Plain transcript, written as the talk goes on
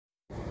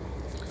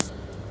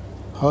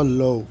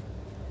Hello.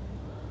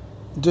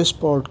 This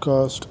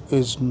podcast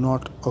is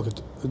not okay.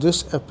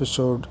 This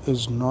episode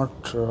is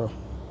not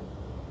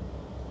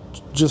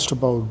just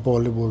about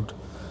Bollywood.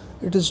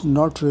 It is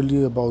not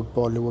really about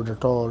Bollywood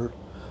at all,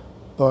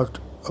 but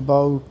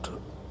about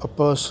a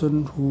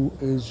person who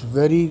is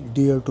very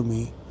dear to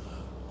me,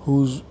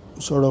 who's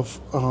sort of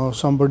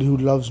somebody who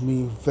loves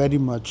me very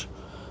much,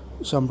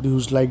 somebody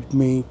who's liked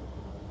me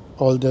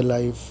all their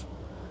life,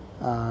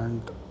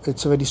 and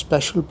it's a very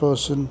special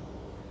person.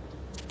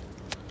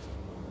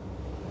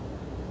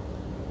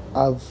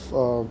 I've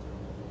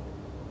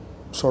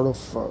sort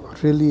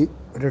of really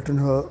written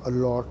her a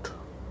lot,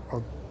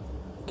 or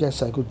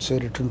guess I could say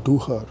written to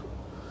her.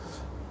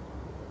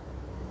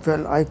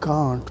 Well, I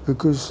can't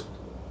because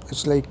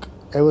it's like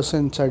ever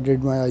since I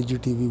did my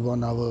IGTV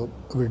 1 hour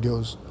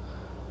videos,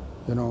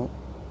 you know,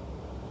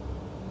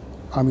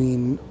 I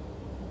mean,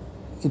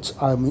 it's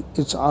and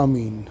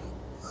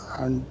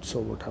so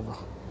whatever.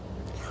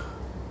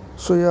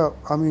 So yeah,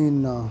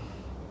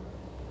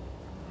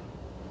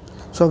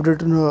 so I've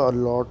written her a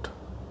lot,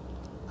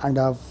 and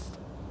I've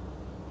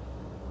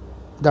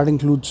that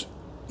includes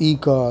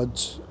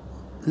e-cards,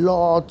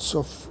 lots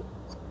of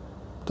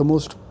the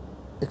most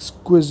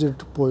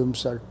exquisite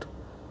poems that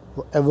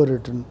were ever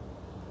written,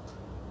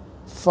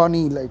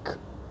 funny like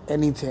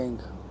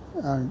anything,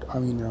 and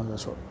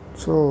that's what.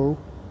 So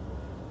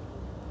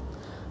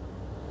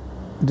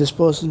this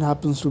person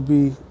happens to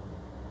be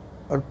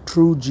a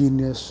true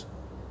genius,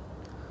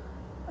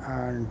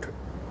 and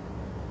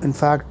in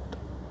fact,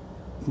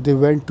 they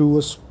went to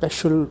a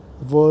special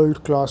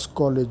world class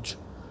college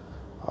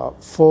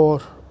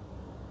for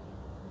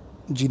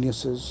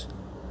geniuses,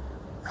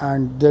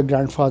 and their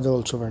grandfather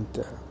also went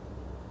there.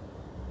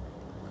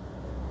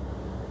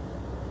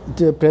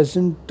 Their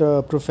present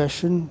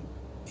profession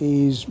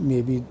is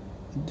maybe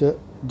the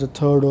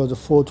third or the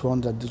fourth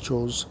one that they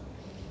chose,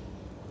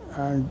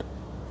 and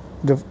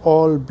they've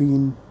all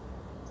been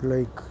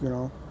like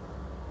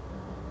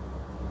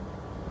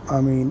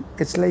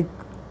it's like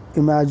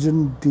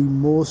imagine the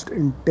most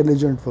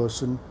intelligent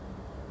person,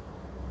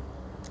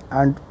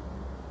 and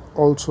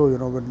also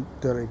when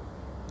they're like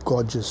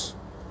gorgeous,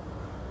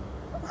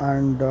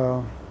 and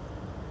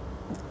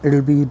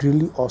it'll be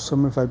really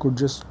awesome if I could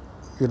just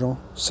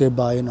say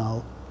bye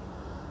now.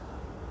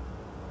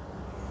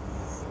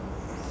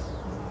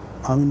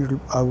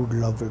 I would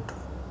love it.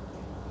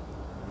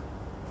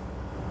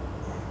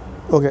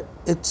 Okay,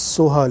 it's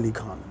Soha Ali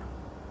Khan.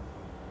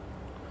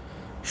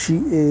 She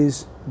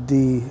is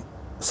the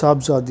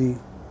Sabzadi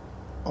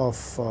of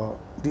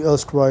the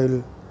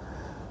erstwhile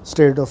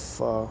state of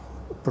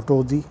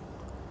Patodi,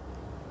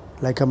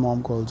 like her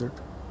mom calls it.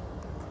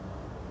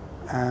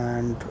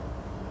 And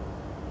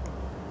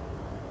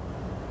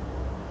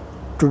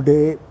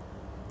today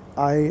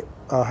I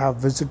have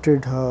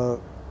visited her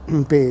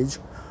page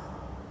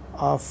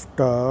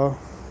after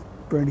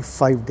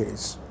 25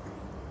 days.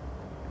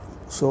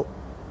 So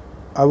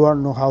I want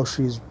to know how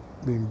she's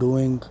been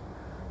doing,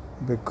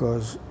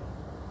 because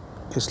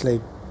it's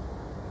like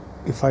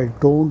if I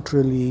don't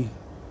really,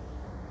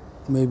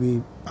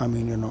 maybe,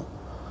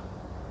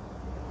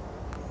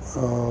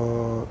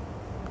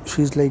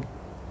 she's like,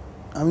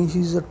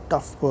 she's a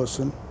tough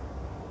person,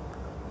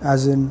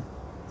 as in,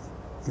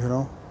 you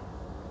know,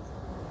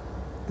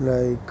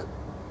 like,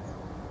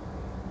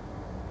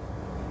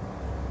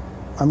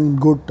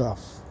 good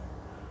tough.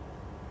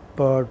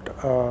 But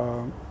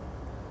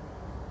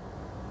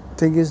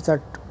thing is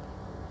that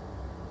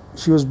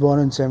she was born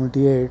in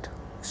 78,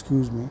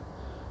 excuse me,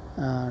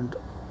 and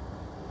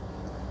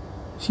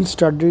she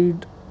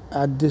studied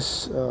at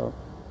this,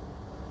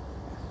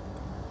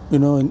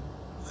 in,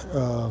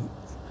 uh,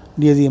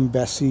 near the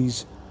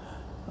embassies,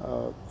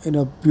 in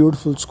a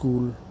beautiful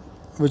school,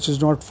 which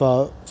is not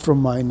far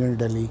from mine in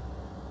Delhi.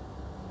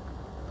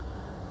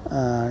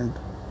 And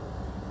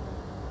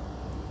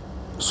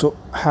so,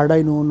 had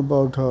I known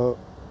about her,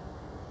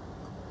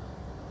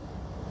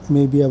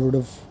 maybe I would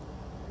have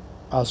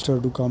asked her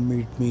to come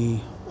meet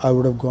me. I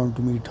would have gone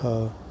to meet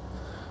her.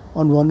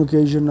 On one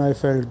occasion, I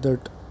felt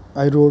that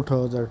I wrote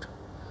her that,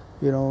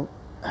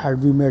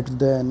 had we met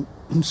then,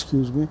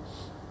 excuse me,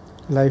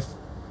 life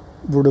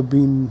would have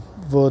been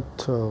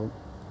worth, worth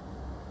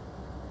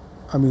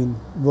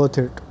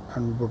it,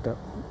 and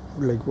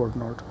like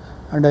whatnot.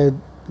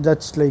 And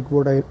that's like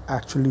what I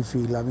actually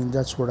feel.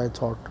 That's what I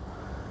thought,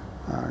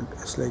 and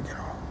it's like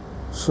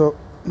so.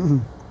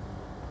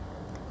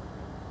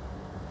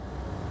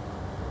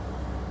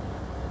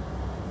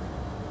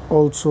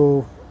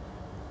 Also,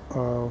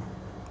 uh,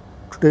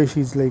 today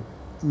she's like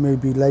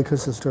maybe like her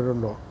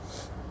sister-in-law.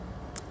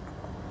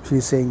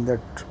 She's saying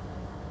that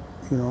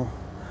you know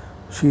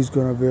she's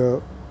gonna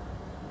wear,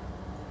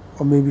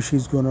 or maybe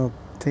she's gonna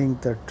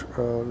think that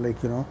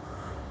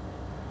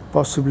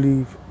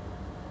possibly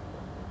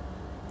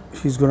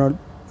she's gonna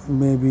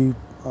maybe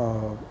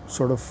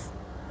sort of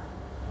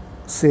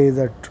say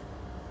that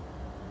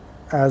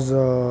as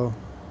a,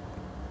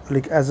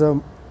 like as a,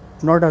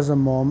 not as a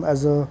mom,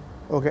 as a,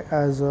 okay,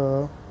 as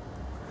a,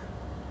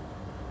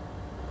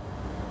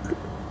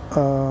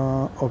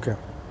 okay,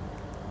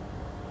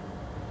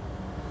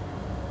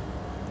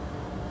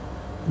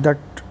 that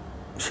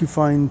she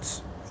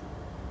finds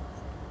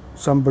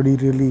somebody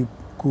really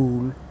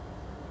cool,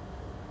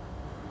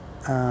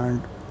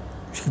 and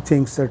she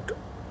thinks that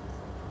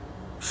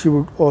she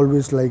would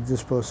always like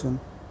this person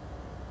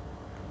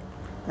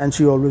and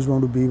she always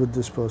want to be with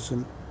this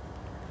person.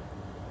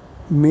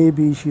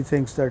 Maybe she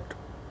thinks that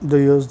the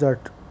years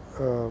that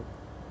uh,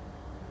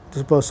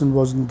 this person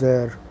wasn't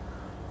there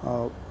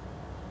uh,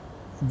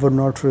 were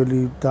not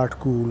really that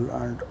cool,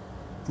 and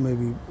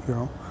maybe,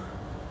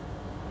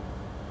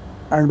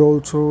 and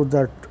also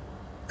that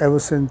ever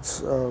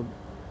since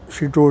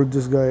she told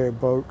this guy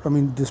about, I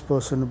mean, this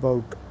person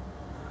about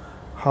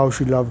how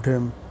she loved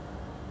him,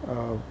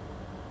 uh,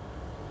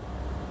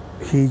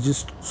 he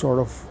just sort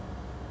of,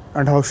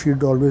 and how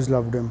she'd always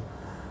loved him.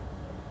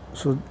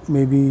 So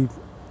maybe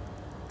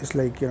it's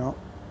like,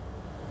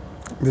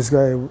 this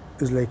guy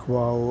is like,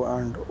 wow,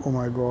 and oh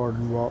my god,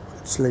 and wow,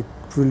 it's like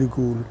really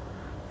cool,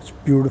 it's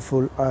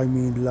beautiful, I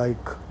mean, like,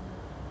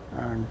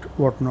 and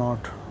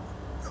whatnot,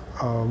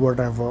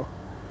 whatever.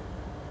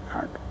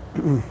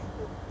 And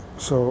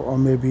so, or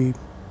maybe,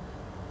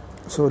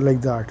 so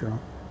like that,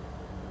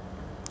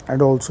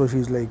 and also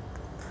she's like,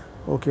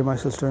 okay, my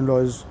sister-in-law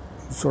is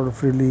sort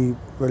of really,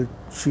 well,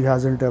 she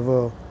hasn't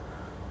ever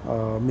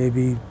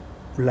maybe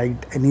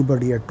liked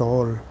anybody at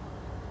all,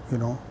 you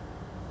know.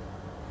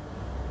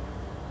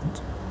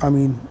 I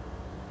mean,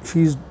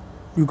 she's,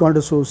 you can't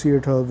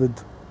associate her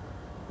with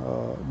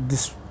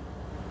this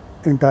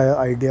entire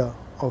idea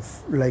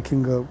of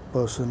liking a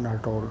person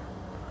at all.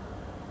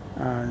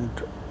 And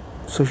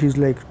so she's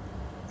like,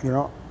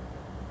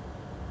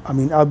 I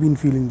mean, I've been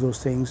feeling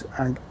those things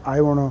and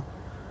I want to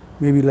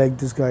maybe like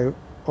this guy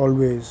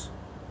always.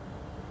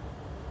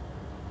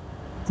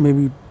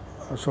 Maybe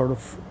sort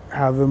of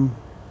have him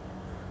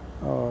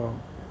uh,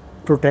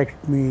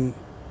 protect me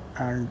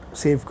and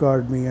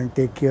safeguard me and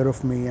take care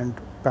of me and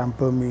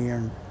pamper me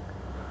and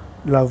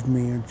love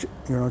me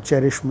and,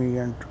 cherish me,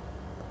 and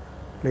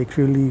like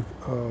really,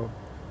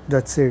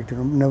 that's it,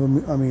 never,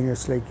 I mean,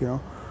 it's like,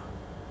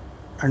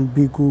 and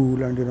be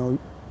cool, and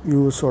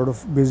you were sort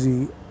of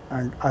busy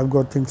and I've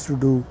got things to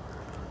do,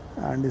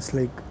 and it's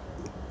like,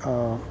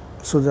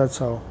 so that's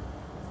how.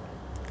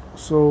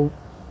 So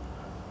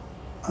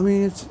I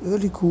mean, it's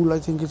really cool. I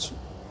think it's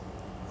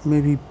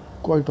maybe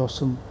quite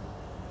awesome.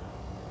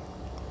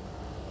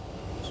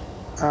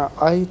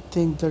 I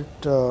think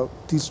that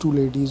these two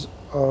ladies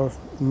are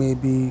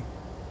maybe,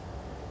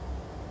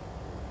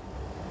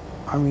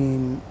 I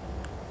mean,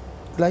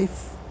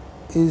 life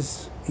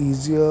is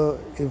easier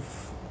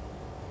if,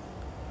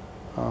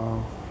 uh,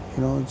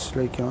 it's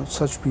like,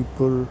 such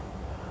people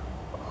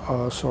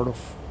sort of,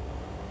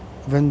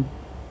 when,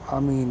 I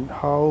mean,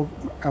 how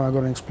am I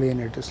going to explain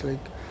it? It's like,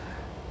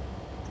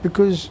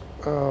 because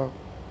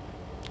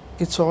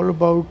it's all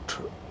about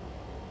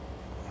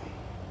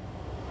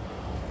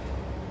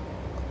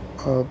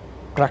uh,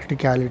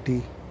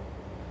 practicality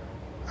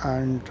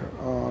and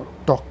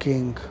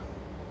talking,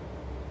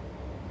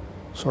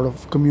 sort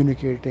of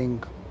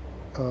communicating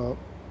uh,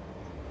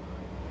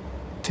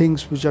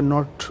 things which are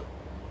not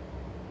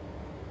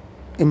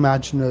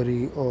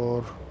imaginary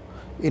or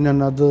in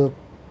another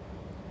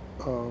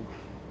uh,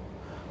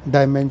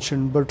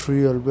 dimension but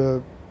real,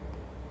 where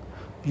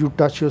you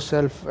touch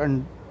yourself,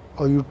 and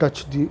or you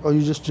touch the, or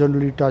you just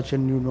generally touch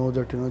and you know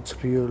that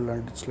it's real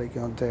and it's like,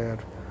 there,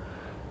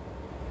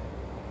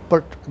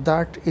 but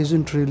that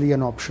isn't really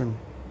an option.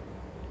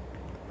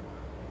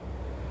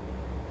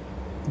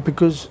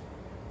 Because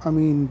I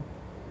mean,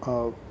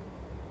 uh,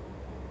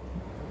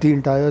 the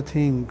entire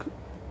thing,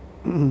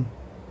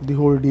 the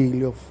whole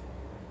deal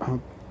uh,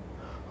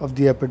 of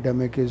the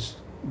epidemic is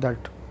that,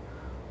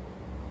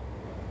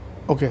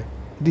 okay,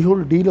 the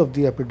whole deal of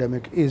the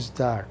epidemic is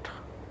that,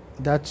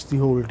 that's the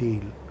whole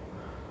deal.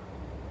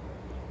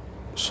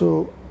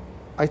 So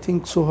I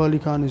think Soha Ali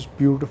Khan is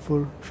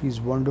beautiful, she's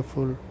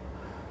wonderful.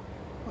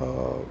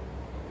 uh,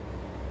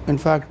 in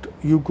fact,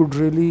 you could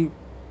really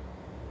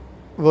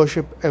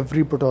worship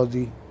every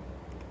Patodi,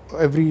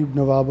 every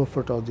Nawab of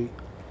Patodi,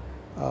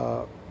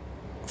 uh,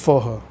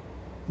 for her,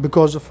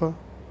 because of her,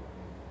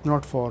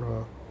 not for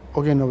her.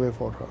 Okay, no way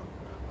for her.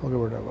 Okay,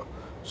 whatever.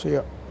 So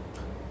yeah,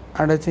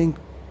 and I think,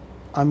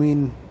 I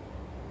mean,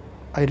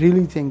 I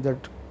really think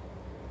that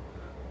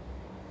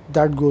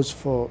that goes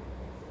for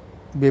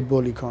Bebo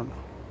Ali Khan,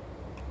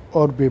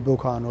 or Bebo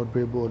Khan, or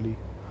Bebo Ali,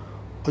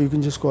 or you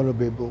can just call her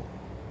Bebo,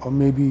 or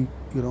maybe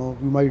you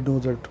might know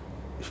that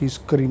she's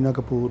Kareena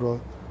Kapoor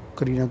or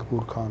Kareena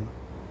Kapoor Khan,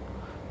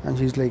 and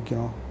she's like,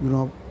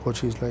 what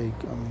she's like.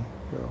 I mean,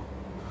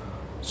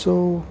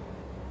 so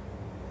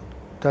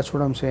that's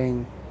what I'm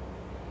saying,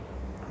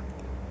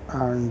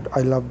 and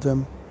I love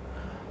them.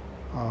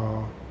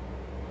 Uh,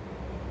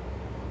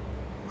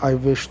 I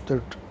wish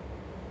that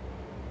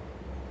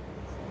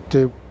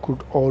they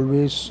could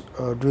always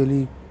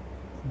really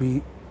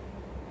be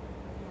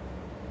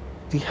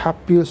the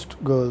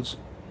happiest girls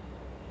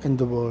in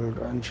the world,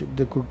 and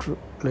they could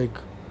like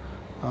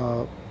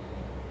uh,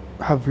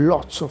 have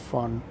lots of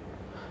fun.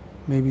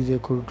 Maybe they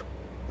could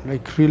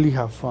like really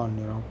have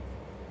fun.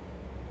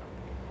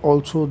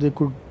 Also, they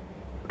could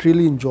might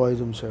really enjoy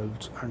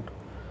themselves, and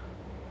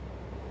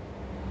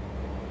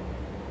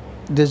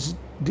there's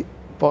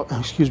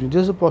excuse me,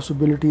 there's a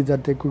possibility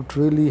that they could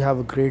really have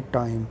a great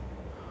time.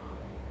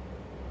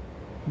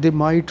 They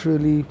might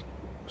really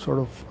sort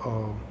of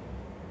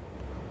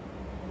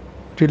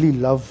really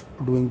love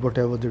doing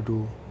whatever they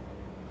do,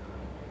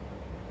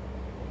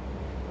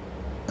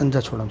 and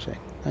that's what I'm saying.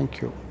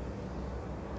 Thank you.